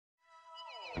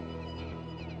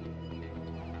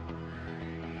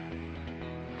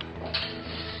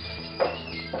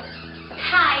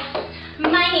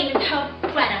My name is Hope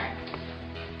Sweater,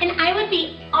 and I would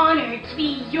be honored to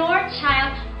be your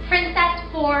child's princess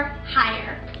for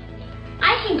hire.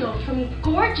 I can go from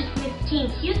gorgeous Miss Teen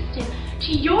Houston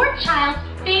to your child's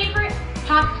favorite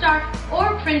pop star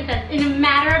or princess in a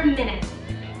matter of minutes.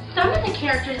 Some of the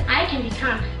characters I can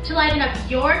become to liven up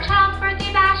your child's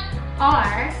birthday bash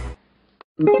are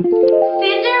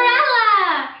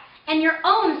Cinderella and your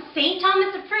own St.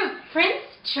 Thomas approved Prince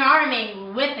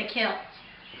Charming with a kilt.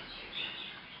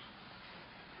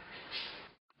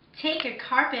 Take a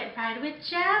carpet ride with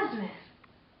Jasmine.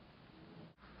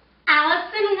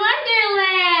 Alice in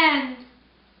Wonderland.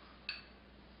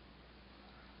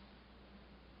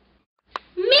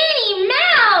 Minnie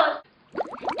Mouse.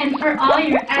 And for all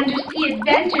your undersea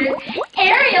adventures,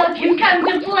 Ariel can come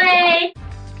to play.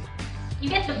 You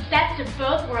get the best of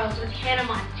both worlds with Hannah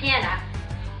Montana.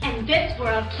 And this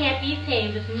world can't be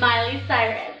tamed with Miley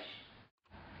Cyrus.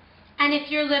 And if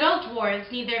your little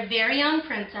dwarves need their very own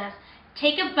princess,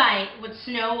 take a bite with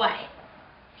Snow White.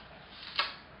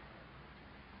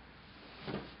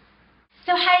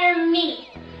 So hire me,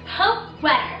 Hope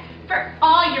Sweater, for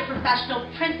all your professional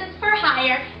princess for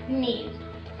hire needs.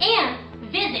 And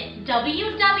visit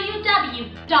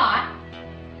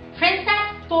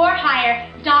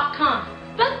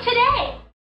www.princessforhire.com. Book today.